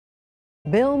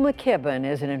Bill McKibben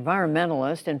is an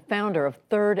environmentalist and founder of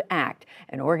Third Act,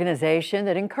 an organization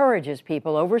that encourages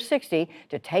people over 60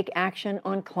 to take action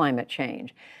on climate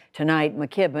change. Tonight,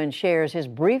 McKibben shares his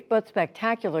brief but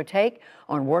spectacular take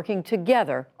on working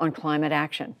together on climate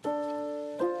action.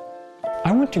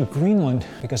 I went to Greenland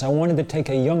because I wanted to take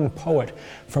a young poet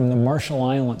from the Marshall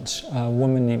Islands, a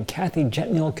woman named Kathy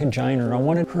Jetnil-Kajiner. I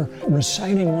wanted her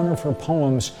reciting one of her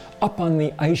poems up on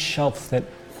the ice shelf that,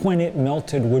 when it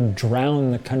melted, would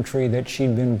drown the country that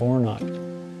she'd been born on.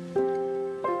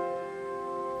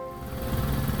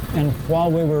 And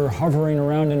while we were hovering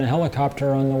around in a helicopter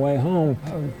on the way home,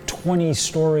 a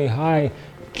 20-story high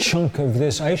chunk of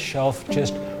this ice shelf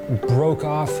just broke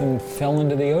off and fell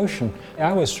into the ocean.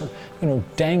 I was,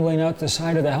 dangling out the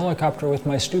side of the helicopter with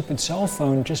my stupid cell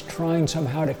phone, just trying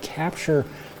somehow to capture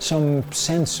some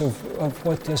sense of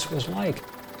what this was like.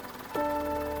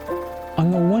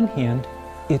 On the one hand,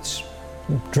 it's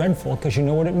dreadful because you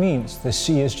know what it means. The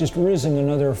sea has just risen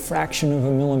another fraction of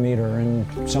a millimeter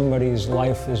and somebody's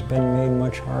life has been made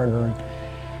much harder.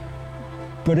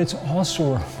 But it's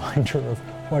also a reminder of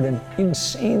what an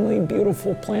insanely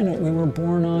beautiful planet we were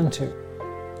born onto.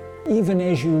 Even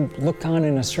as you look on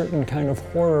in a certain kind of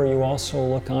horror, you also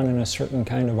look on in a certain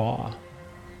kind of awe.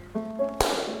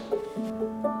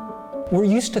 We're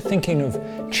used to thinking of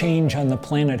change on the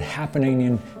planet happening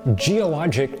in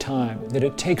geologic time, that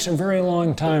it takes a very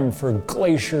long time for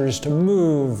glaciers to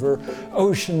move or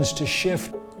oceans to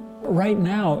shift. Right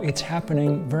now, it's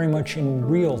happening very much in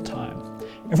real time.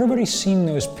 Everybody's seen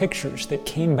those pictures that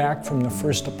came back from the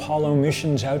first Apollo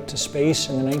missions out to space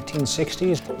in the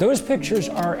 1960s. Those pictures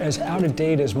are as out of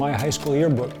date as my high school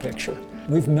yearbook picture.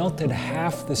 We've melted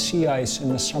half the sea ice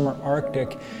in the summer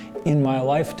Arctic in my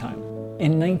lifetime.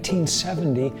 In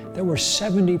 1970, there were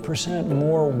 70%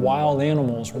 more wild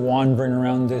animals wandering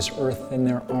around this earth than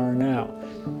there are now.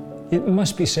 It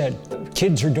must be said,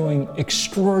 kids are doing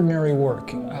extraordinary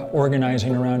work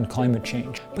organizing around climate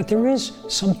change. But there is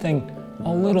something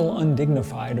a little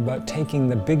undignified about taking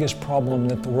the biggest problem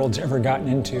that the world's ever gotten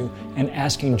into and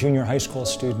asking junior high school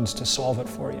students to solve it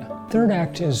for you. Third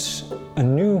Act is a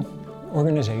new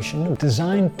organization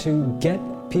designed to get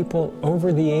people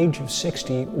over the age of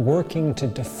 60 working to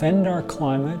defend our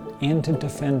climate and to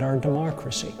defend our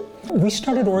democracy. We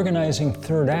started organizing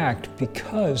Third Act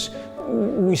because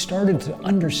we started to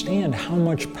understand how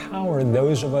much power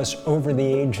those of us over the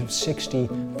age of 60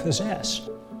 possess.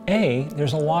 A,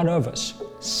 there's a lot of us,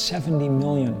 70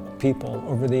 million people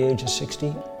over the age of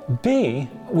 60. B,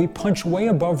 we punch way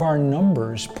above our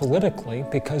numbers politically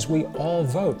because we all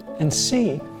vote. And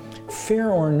C, fair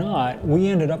or not, we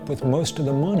ended up with most of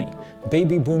the money.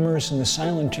 Baby boomers and the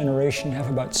silent generation have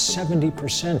about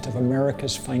 70% of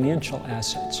America's financial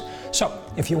assets. So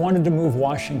if you wanted to move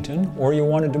Washington or you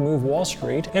wanted to move Wall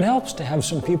Street, it helps to have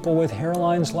some people with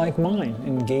hairlines like mine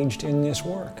engaged in this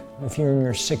work. If you're in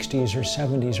your 60s or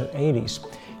 70s or 80s,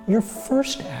 your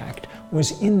first act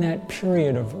was in that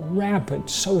period of rapid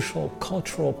social,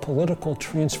 cultural, political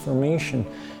transformation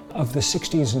of the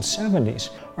 60s and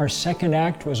 70s. Our second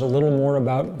act was a little more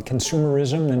about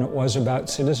consumerism than it was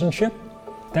about citizenship.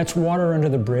 That's water under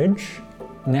the bridge.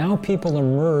 Now people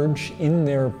emerge in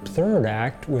their third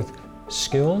act with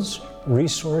skills,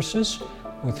 resources,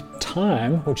 with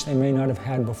time, which they may not have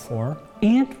had before,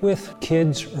 and with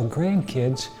kids or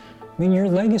grandkids. I mean, your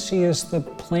legacy is the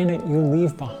planet you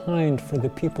leave behind for the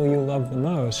people you love the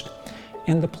most.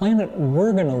 And the planet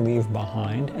we're going to leave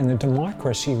behind and the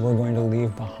democracy we're going to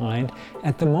leave behind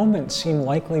at the moment seem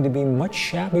likely to be much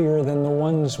shabbier than the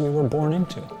ones we were born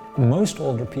into. Most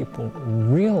older people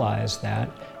realize that,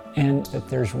 and that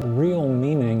there's real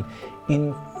meaning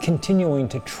in continuing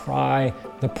to try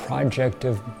the project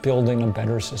of building a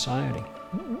better society.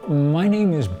 My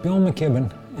name is Bill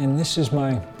McKibben, and this is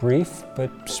my brief but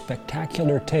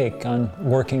spectacular take on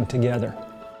working together.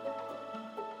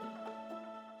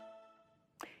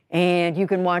 And you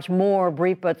can watch more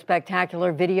brief but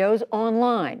spectacular videos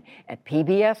online at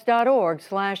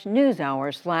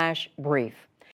pbs.org/newshour/brief.